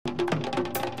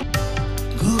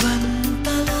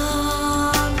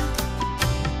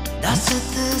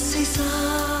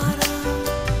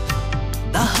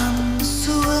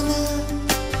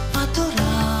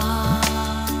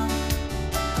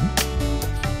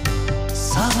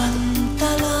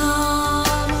සවන්තලාව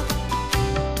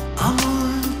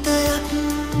අමුන්තයක්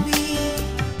වී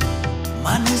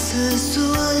මනස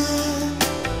සුවය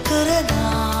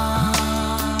කරනා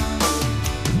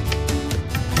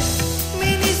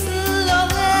මිනිස්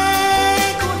ලොවේ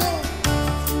ගුණ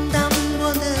දම්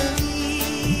බොඳ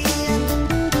වී ඇත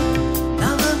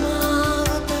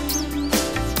නවමාවතන්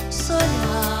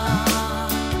සොයා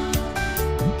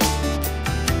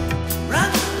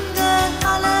රංග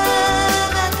හල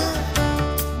නැත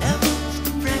නැවුම්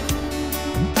රැකුම්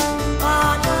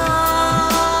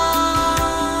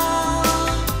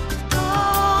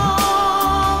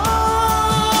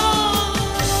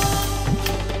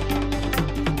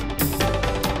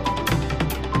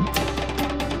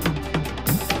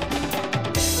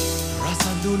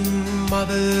රසඳුන්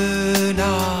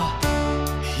මවනා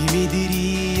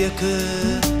හිමිදිරියක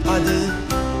අද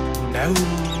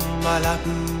නැවුම් මලක්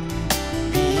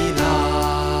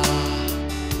වීලා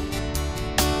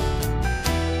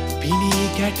පිණි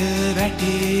කැට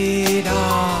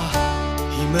වැටේනා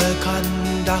හිම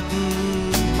කන්දක්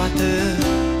මත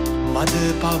මද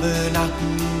පවනක්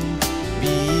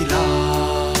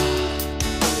වීලා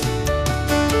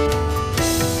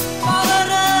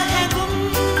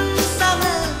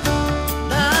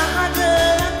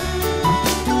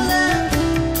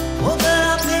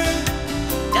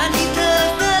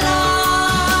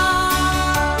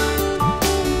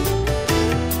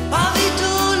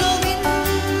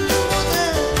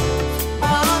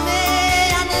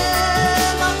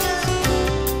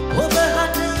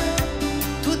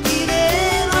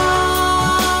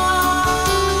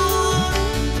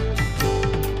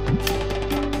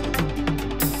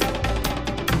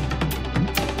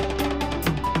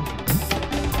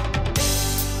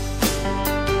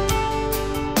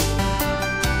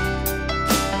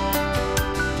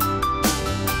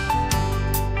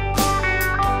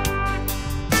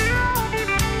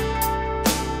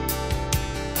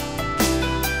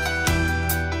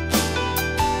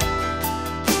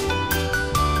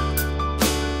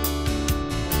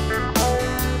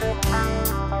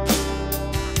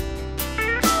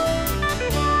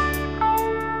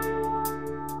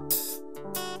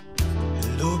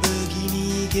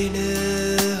ගෙන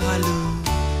හලු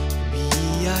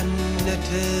වියන්නට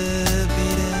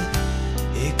පෙර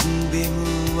එක්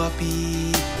වෙමු අපි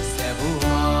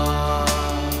සැවුමා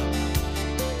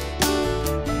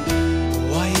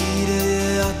වෛරය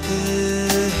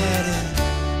අතහැර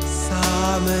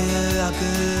සාමය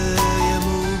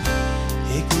අගයමු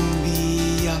එක්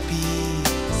වී අපි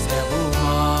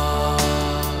සැවුමා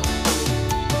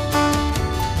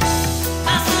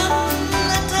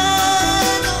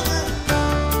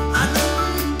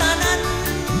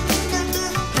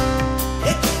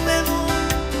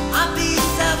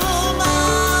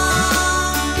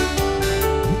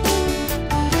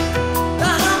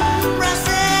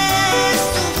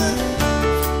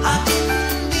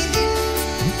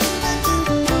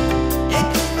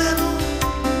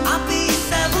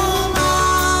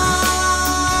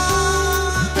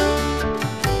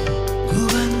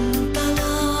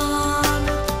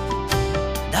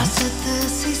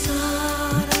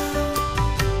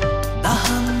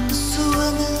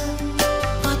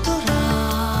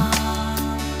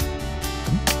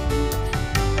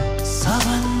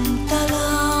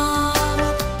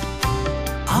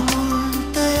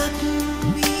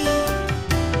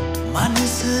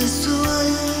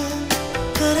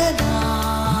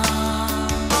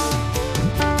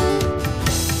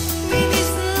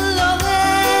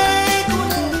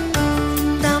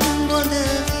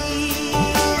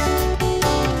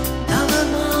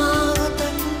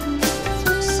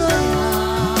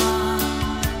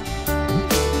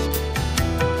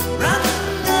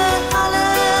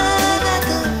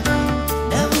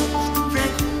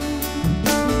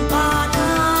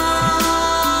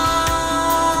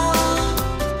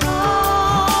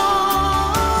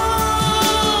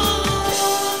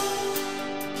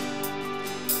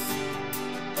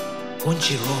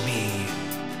Unchi Romi,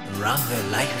 Ranga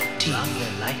Life TV.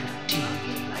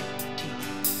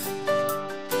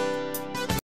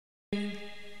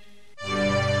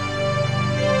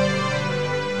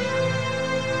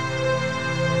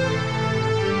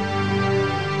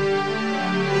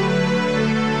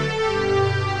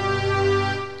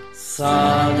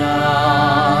 Sada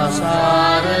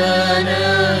saranaye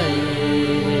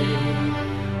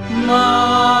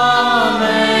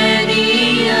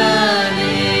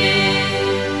Mamediyane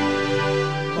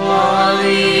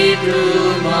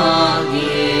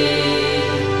Palitumage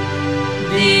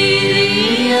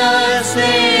Diriya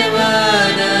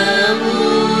sevanamu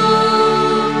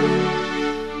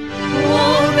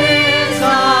Obe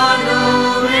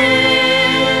sanuve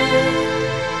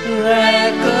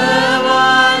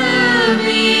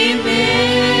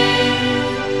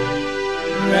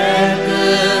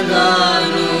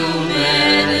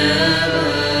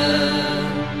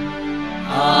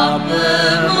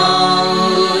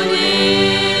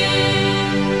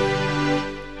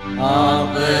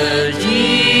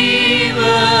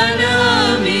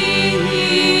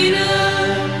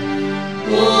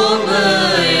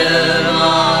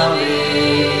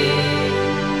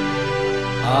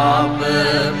අප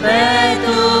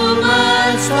පැතුම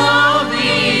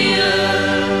ස්වාමිය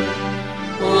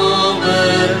ඔබ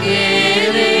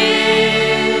කෙරේ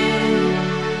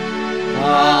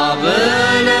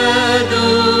පාවල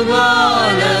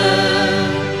දුබල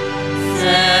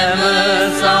සෑම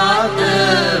සත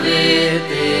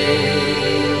වෙතේ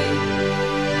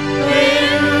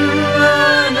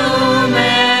වෙන්වනු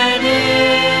මැනේ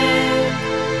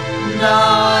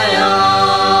දායා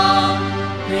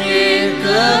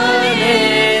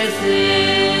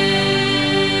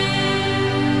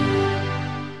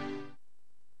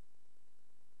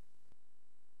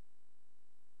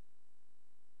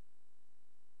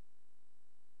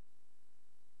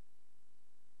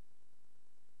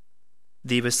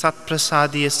දීව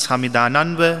සත්ප්‍රසාදීය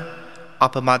සමිදානන්ව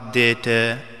අප මධ්‍යයට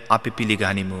අපි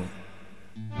පිළිගනිමු.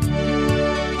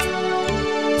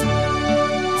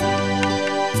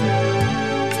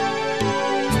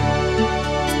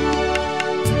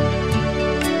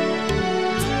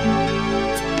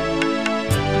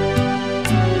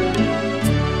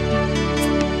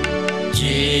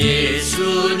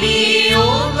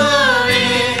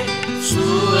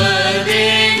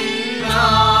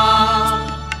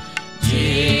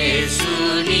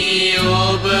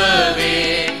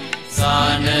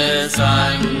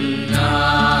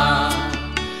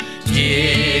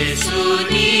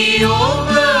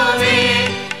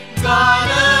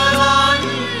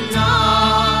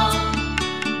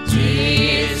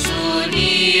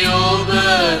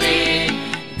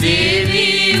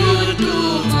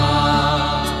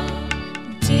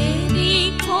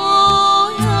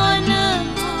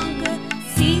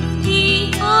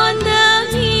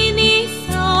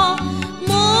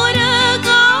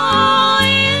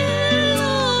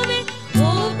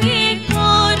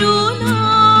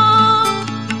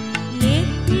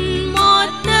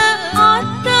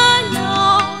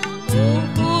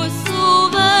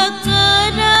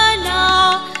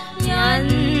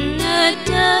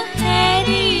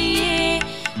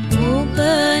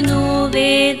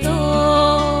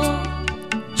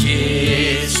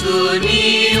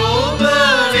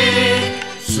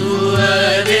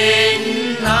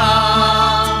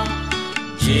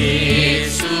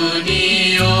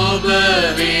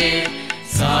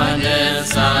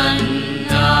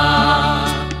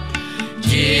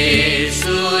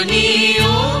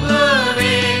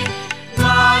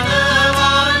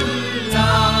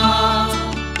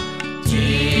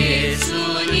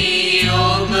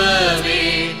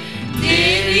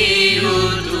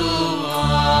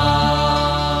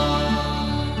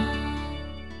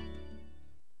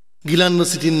 ගිලන්ව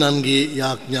සිටින්නන්ගේ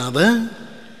යාඥාව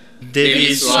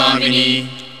දෙවි ස්වාමිනී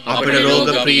අපට රෝග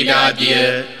පීඩාදිය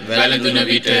වැළඳුන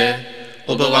විට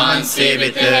ඔබ වහන්සේ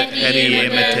වෙත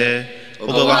හැරීමට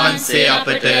ඔබ වහන්සේ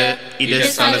අපට ඉඩ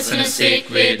සලසන සේක්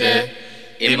වේද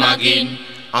එමගින්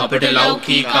අපට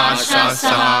ලෞකික ආශා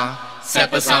සහ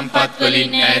සැප සම්පත්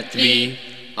වලින් ඈත් වී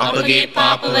අපගේ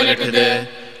පාපවලටද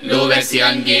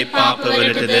ලෝවැසියන්ගේ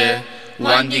පාපවලටද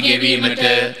වන්දි ගෙවීමට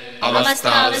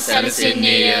අවස්ථාව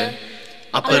සැලසෙන්නේය.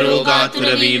 අප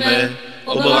රෝගාතුර වීම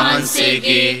ඔබ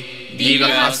වහන්සේගේ දීව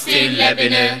හස්තයෙන්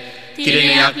ලැබෙන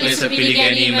තිරණයක් ලෙස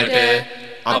පිළිගැනීමට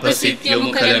අප සිත්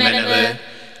යොමු කළ මැනව.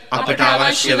 අපට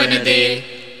අවශ්‍ය වන දේ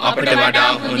අපට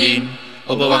වඩා හොඳින්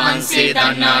ඔබ වහන්සේ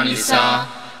දන්නා නිසා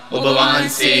ඔබ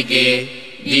වහන්සේගේ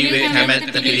දීව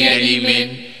කැමැත්ත පිළිගැනීමෙන්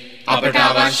අපට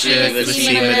අවශ්‍ය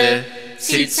විසීමද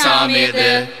සිත් සාමයද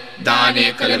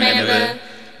දානය කළ මැනව.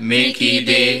 මේ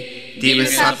කීදේ දීව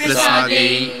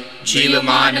සත්ප්‍රසාදයේ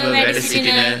ජීවමානව වැඩ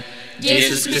සිටින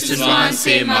ජේසුස් ක්‍රිස්තුස්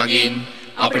වහන්සේ මගින්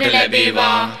අපට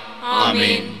ලැබේවා.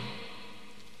 ආමෙන්.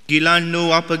 ගිලන්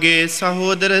වූ අපගේ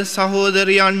සහෝදර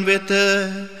සහෝදරියන් වෙත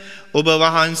ඔබ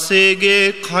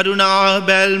වහන්සේගේ කරුණා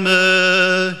බැල්ම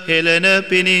හෙළන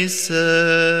පිණිස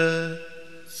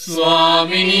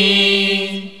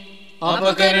ස්වාමිනී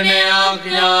අප කරන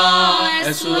ආඥා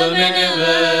ඇසුව මැනව.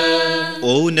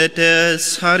 ඔවුනට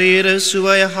ශරීර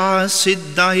සුවය හා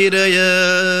සිද්ධහිරය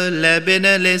ලැබෙන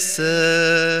ලෙස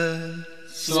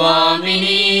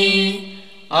ස්වාමිනී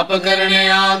අප කරන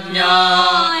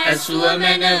ආඥා ඇසුව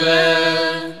මැනව.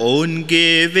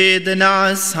 ඔවුන්ගේ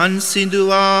වේදනා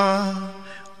සංසිඳුවා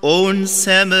ඔවුන්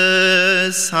සැම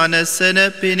සනසන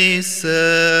පිණිස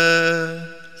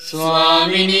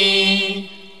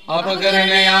ස්වාමිනී අප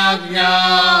කරන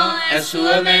ආඥා ඇසුව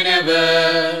මැනව.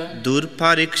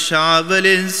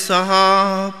 දුර්පරීක්ෂාවලින් සහ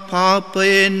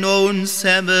පාපයෙන් ඔවුන්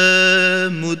සැම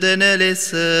මුදන ලෙස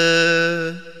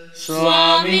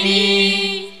ස්වාමිනී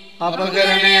අප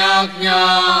කරන යාඥා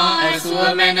ඇසුව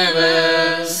මැනව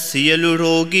සියලු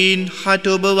රෝගීන්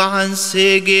හට ඔබ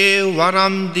වහන්සේගේ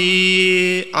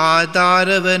වරම්දී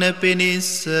ආධාරවන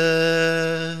පිණිස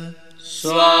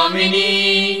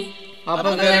ස්වාමිනී අප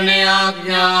කරන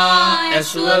යාඥා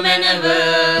ඇසුව මැනව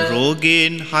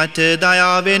රෝගීන් හට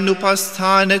දයාවෙන්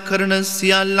උපස්ථාන කරන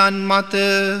සියල්ලන් මත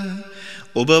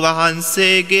ඔබ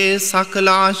වහන්සේගේ සකල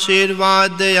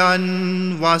ආශිර්වාදයන්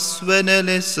වස්වන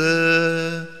ලෙස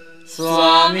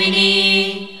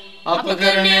ස්වාමිනී අප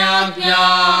කරන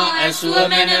යාඥා ඇසුව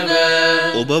මැනව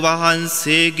ඔබ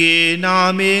වහන්සේගේ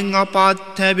නාමයෙන් අප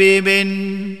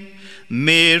අත්හැබීමෙන්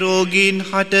මේ රෝගීන්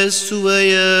හට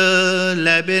සුවය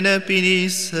ලැබෙන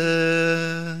පිණිස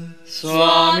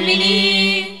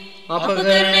ස්වාමිනී අප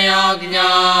කරන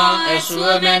යාඥා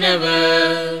ඇසුව මැනව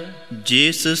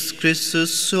ජේසුස්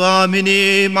ක්‍රිස්තුස්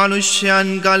ස්වාමිනේ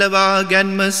මනුෂ්‍යයන් ගලවා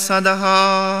ගැන්ම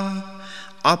සඳහා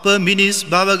අප මිනිස්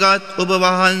බවගත් ඔබ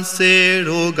වහන්සේ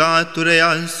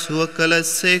රෝගාතුරයන් සුව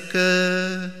කළසේක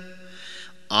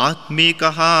ආත්මික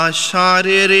හා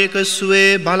ශාරීරික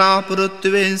සුවේ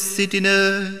බලාපොරොත්තුවෙන් සිටින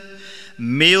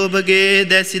මේ ඔබගේ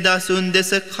දැසිදසුන්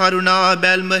දෙස කරුණා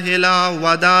බැල්ම හෙලා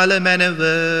වදාළ මැනව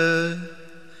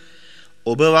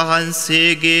ඔබ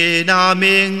වහන්සේගේ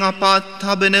නාමයෙන් අපත්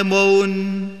තබන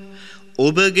මොවුන්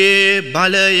ඔබගේ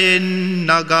බලයෙන්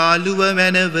නගාලුව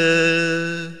මැනව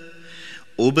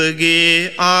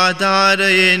ඔබගේ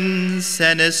ආධාරයෙන්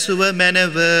සැනසුව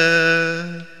මැනව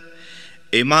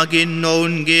එමගින්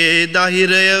ඔවුන්ගේ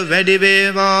දහිරය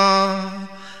වැඩිවේවා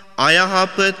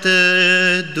අයහපත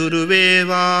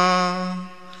දුරුවේවා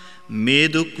මේ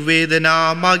දුක්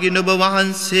වේදනා මගින් ඔබ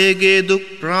වහන්සේගේ දුක්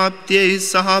ප්‍රාප්තියේ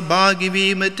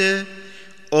සහභාගීවීමට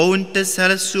ඔවුන්ට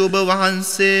සැලසූ ඔබ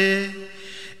වහන්සේ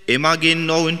එමගින්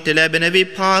ඔවුන්ට ලැබෙන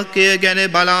විපාකය ගැන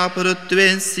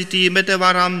බලාපොරොත්තුවෙන් සිටීමට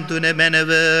වරම් දුන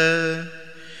මැනව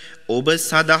ඔබ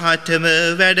සදහටම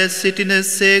වැඩ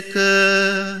සිටිනසේක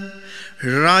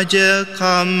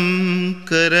රාජකම්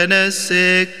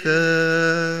කරනසේක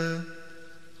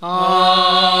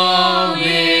ආමේන්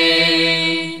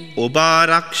ඔබ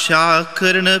ආරක්ෂා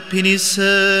කරන පිණිස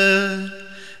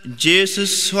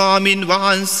ජේසුස් ස්වාමින්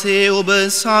වහන්සේ ඔබ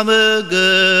සමග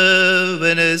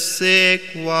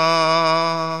වනසේක්වා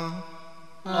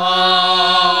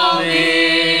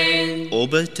ආමේන්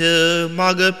ඔබට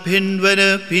මඟ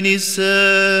පෙන්වන පිණිස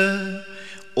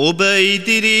ඔබ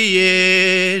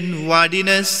ඉදිරියෙන්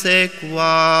වඩිනසේක්වා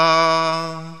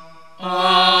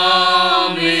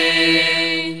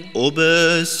ආමේන් ඔබ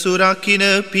සුරකින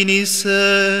පිණිස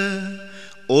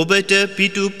ඔබට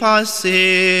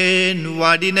පිටුපසෙන්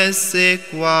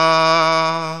වඩිනසේක්වා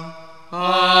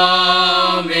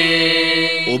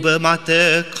ආමේන් ඔබ මත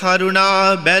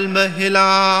කරුණා බැල්ම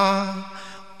හෙලා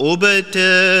ඔබට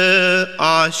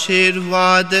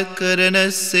ආශිර්වාද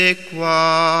කරනසේක්වා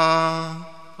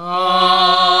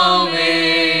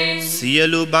ආමේන්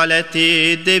සියලු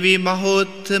බලැති දෙවි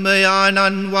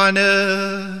මහෝත්තමයාණන් වන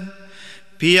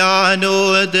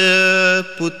පියානෝද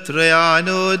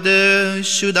පුත්‍රයානෝද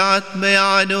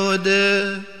ශුද්ධාත්මයානෝද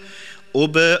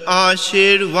ඔබ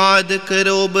ආශිර්වාද කර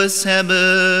ඔබ සැම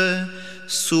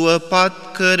සුවපත්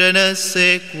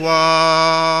කරනසේක්වා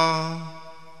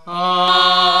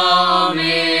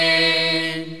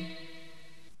ආමේන්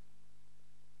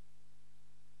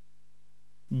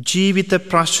ජීවිත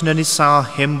ප්‍රශ්න නිසා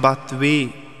හෙම්බත් වේ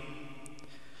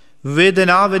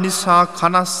වේදනාව නිසා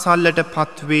කනස්සල්ලට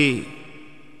පත්වේ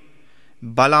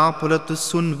බලාපොරොත්තු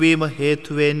සුන්වීම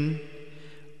හේතුවෙන්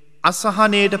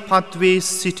අසහනයට පත්වී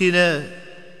සිටින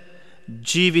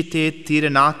ජීවිතයේ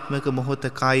තීරණාත්මක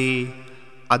මොහොතකයි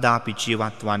අද අපි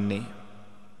ජීවත් වන්නේ.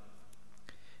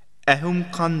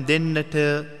 ඇහුම්කන් දෙන්නට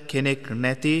කෙනෙක්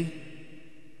නැති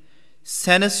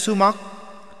සැනසුමක්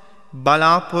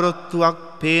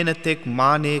බලාපොරොත්තුවක් පේනතෙක්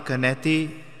මානයක නැති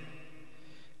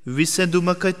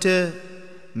විසඳුමකට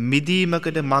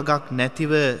මිදීමකට මගක්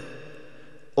නැතිව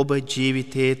ඔබ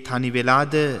ජීවිතයේ තනි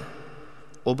වෙලාද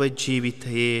ඔබ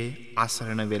ජීවිතයේ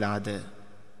අසරණ වෙලාද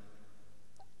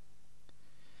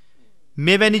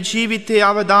මෙවැනි ජීවිතයේ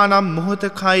අවදානම්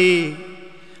මොහොතකයි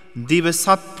දිව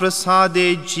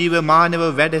සත්ප්‍රසාදයේ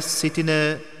ජීවමානව වැඩ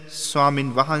සිටින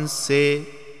ස්වාමින්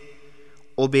වහන්සේ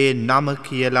ඔබේ නම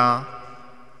කියලා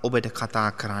ඔබට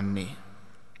කතා කරන්නේ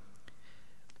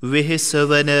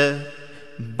වෙහෙසවන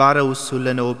බර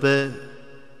උසුලන ඔබ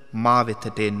මා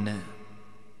වෙතට එන්න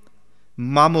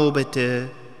මම ඔබට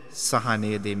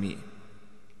සහනය දෙමි.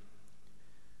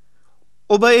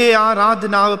 ඔබ ඒ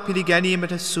ආරාධනාව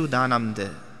පිළිගැනීමට සූදානම්ද?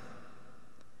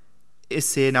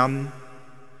 එසේනම්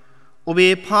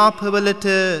ඔබේ පාපවලට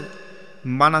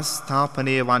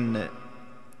මනස්ථාපනය වන්න.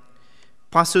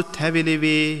 පසුත්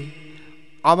හැවිලිවේ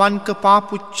අවන්ක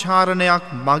පාපුච්චාරණයක්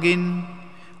මගින්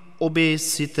ඔබේ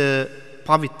සිත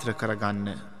පවිත්‍ර කරගන්න.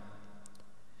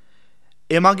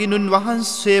 එමගින්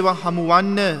උන්වහන්සේව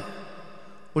හමුවන්න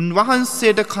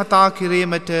උන්වහන්සේට කතා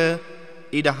කිරීමට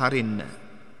ඉඩහරින්න.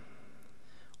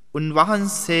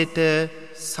 උන්වහන්සේට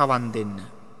සවන් දෙන්න.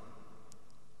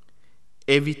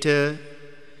 එවිට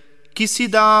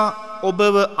කිසිදා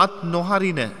ඔබව අත්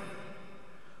නොහරින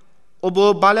ඔබ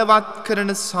බලවත්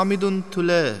කරන සමිඳුන්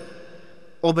තුළ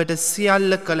ඔබට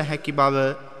සියල්ල කළ හැකි බව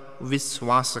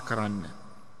විශ්වාස කරන්න.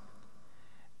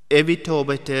 එවිට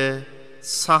ඔබට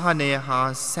සහනය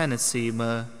හා සැනසීම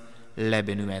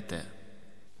ලැබෙනු ඇත.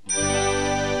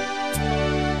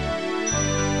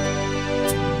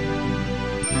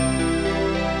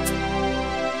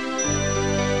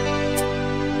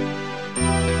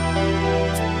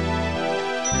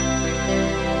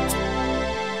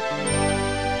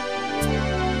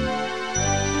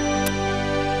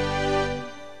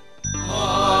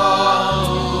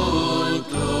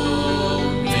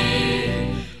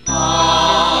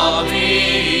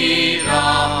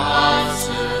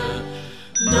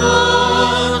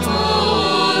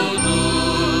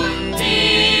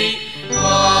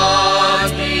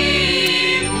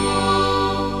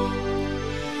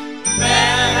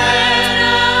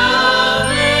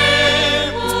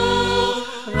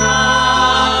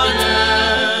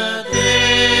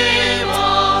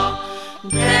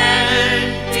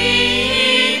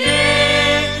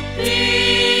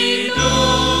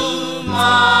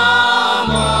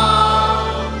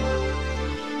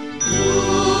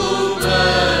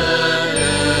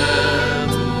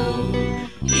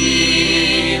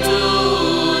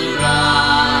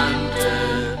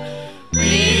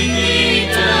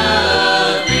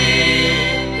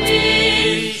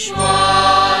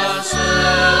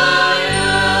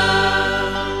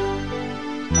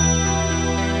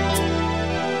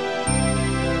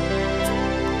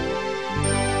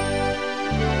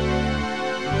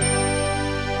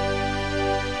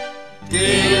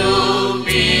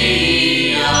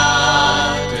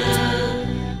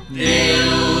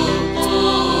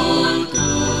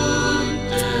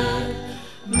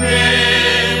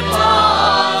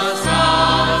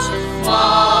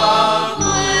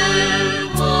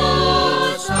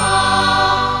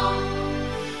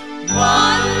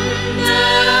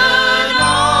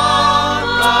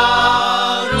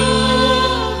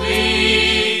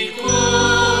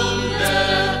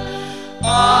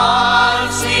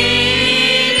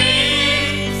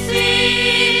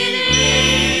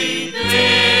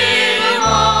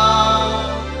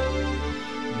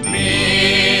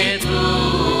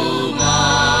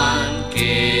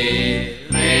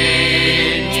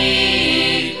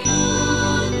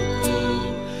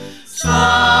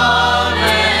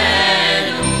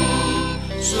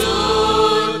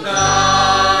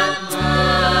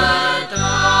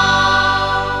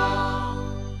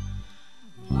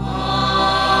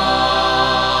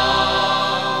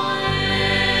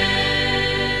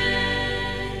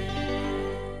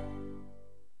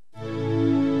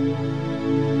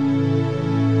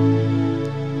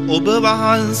 ඔබ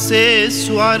වහන්සේ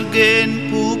ස්වර්ගයෙන්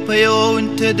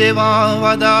පූපයෝන්ට දෙවා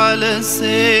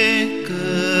වදාළසේක.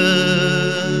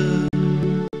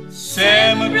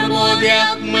 සෑම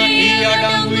ප්‍රබෝධයක්ම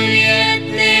ඊඅඩංගු වී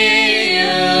ඇත්තේය.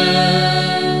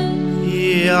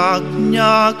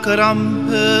 යාඥා කරම්ප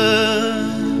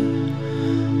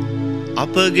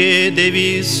අපගේ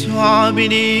දෙවී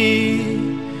ස්වාමිනී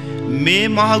මේ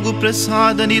මහගු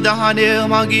ප්‍රසාද නිධානය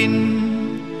මගින්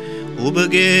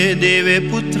ඔබගේ දේව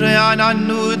පුත්‍රයාණන්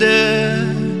වූද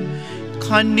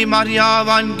කන්නි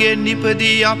මරියාවන්ගේ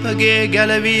නිපදී අපගේ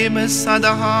ගැලවීම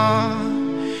සඳහා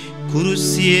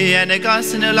කුරුසියේ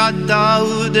ඇනගසන ලද්දා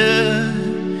වූද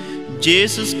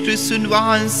ජේසුස් ක්‍රිස්තුන්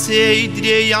වහන්සේ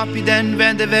ඉදිරියේ අපි දැන්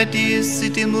වැඳ වැටි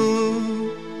සිටිමු.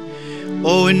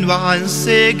 ඔවුන්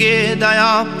වහන්සේගේ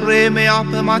දයා ප්‍රේමය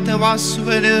අප මත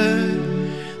වස්වන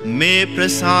මේ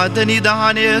ප්‍රසාද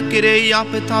නිධානය කෙරෙහි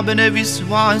අප තබන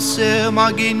විශ්වාසය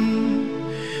මගින්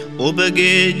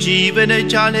ඔබගේ ජීවන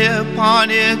ජලය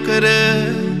පානය කර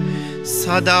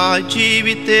සදා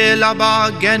ජීවිතය ලබා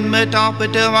ගැන්මට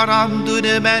අපට වරම් දුන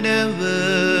මැනව.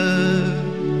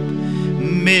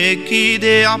 මේ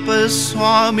කීදේ අප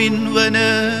ස්වාමින් වන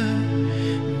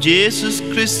ජේසුස්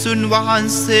ක්‍රිස්තුන්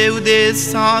වහන්සේ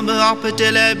උදෙසාම අපට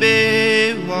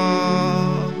ලැබේවා.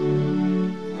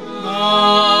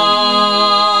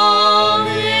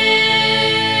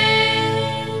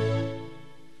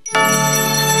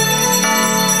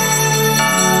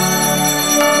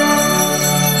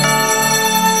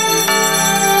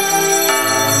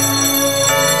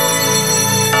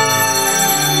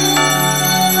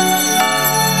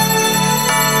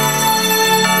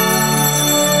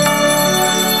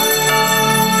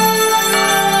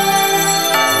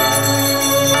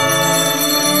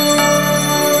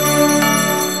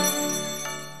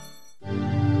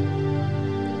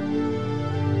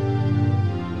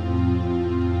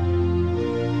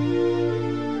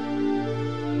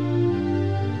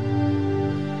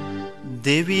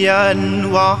 දෙවියන්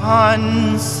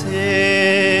වහන්සේ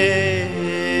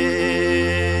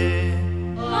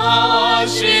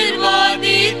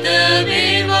ආශිර්වාදිත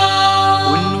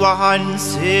වේවා.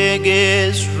 උන්වහන්සේගේ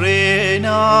ශ්‍රේ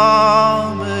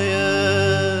නාමය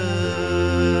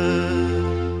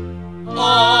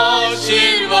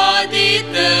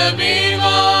ආශිර්වාදිත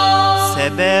වේවා.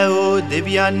 සැබෑවූ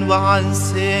දෙවියන්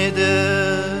වහන්සේද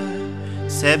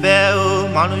සැබෑවූ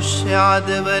මනුෂ්‍යාද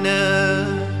වන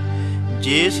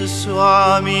ජේසුස්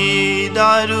ස්වාමී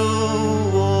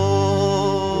දරුවෝ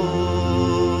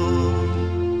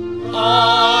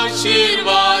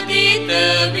ආශිර්වාදිත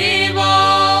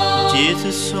වේවා.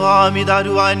 ජේසුස් ස්වාමී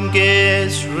දරුවන්ගේ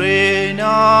ශ්‍රේ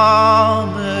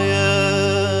නාමය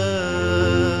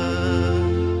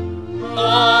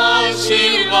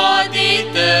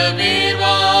ආශිර්වාදිත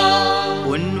වේවා.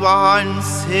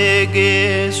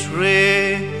 උන්වහන්සේගේ ශ්‍රේ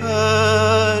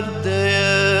හෘදය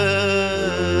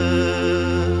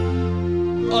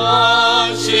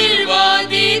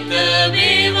ආශිර්වාදිත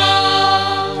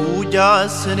වේවා.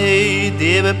 පූජාසනයේ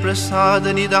දේව ප්‍රසාද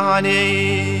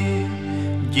නිධානයේ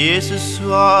ජේසුස්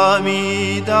ස්වාමී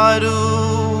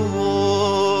දරුවෝ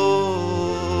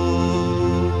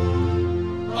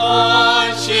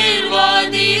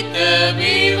ආශිර්වාදිත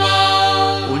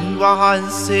වේවා.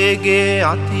 උන්වහන්සේගේ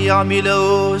අති අමිල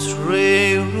වූ ශ්‍රේ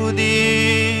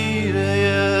රුධිරය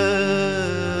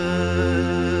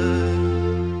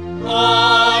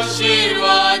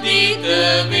ආශිර්වාදිත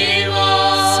වේවා.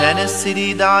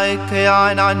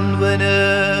 සැනසිරිදායකයාණන් වන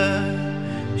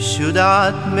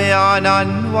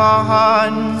ශුද්ධාත්මයාණන්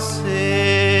වහන්සේ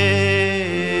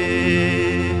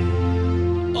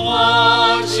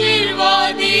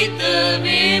ආශිර්වාදිත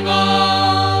වේවා.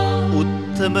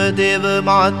 උත්තම දේව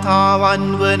මාතාවන්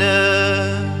වන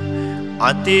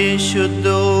අතිශුද්ධ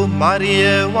වූ මරිය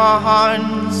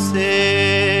වහන්සේ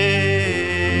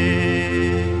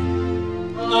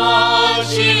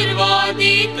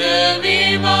ආශිර්වාදිත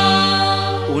වේවා.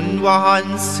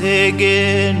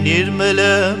 උන්වහන්සේගේ නිර්මල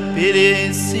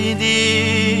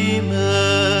පිරිසිදීම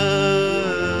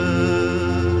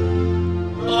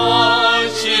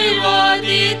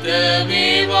ආශිර්වාදිත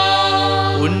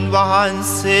වේවා.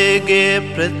 උන්වහන්සේගේ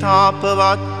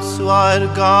ප්‍රතාපවත් ස්වර්ගාරෝපණය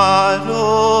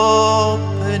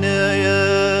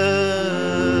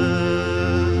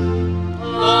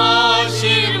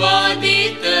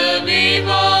ආශිර්වාදිත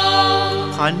වේවා.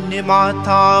 කන්‍ය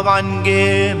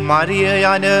මාතාවන්ගේ මරිය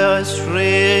යන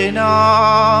ශ්‍රේ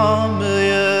නාමය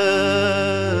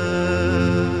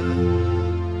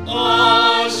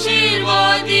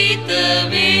ආශිර්වාදිත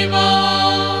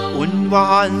වේවා.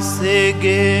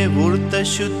 උන්වහන්සේගේ වෘත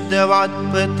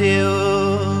ශුද්ධවත්පතය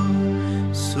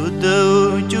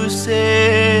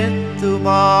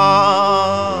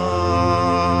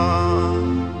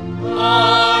සුදූජුසේතුමා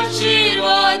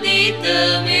ආශිර්වාදිත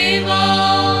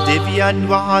වේවා. දෙවියන්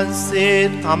වහන්සේ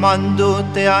තමන්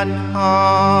දූතයන්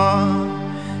හා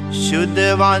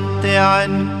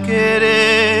ශුද්ධවන්තයන්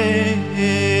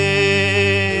කෙරෙහි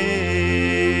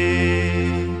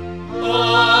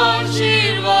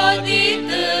ආශිර්වාදිත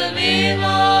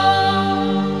වේවා.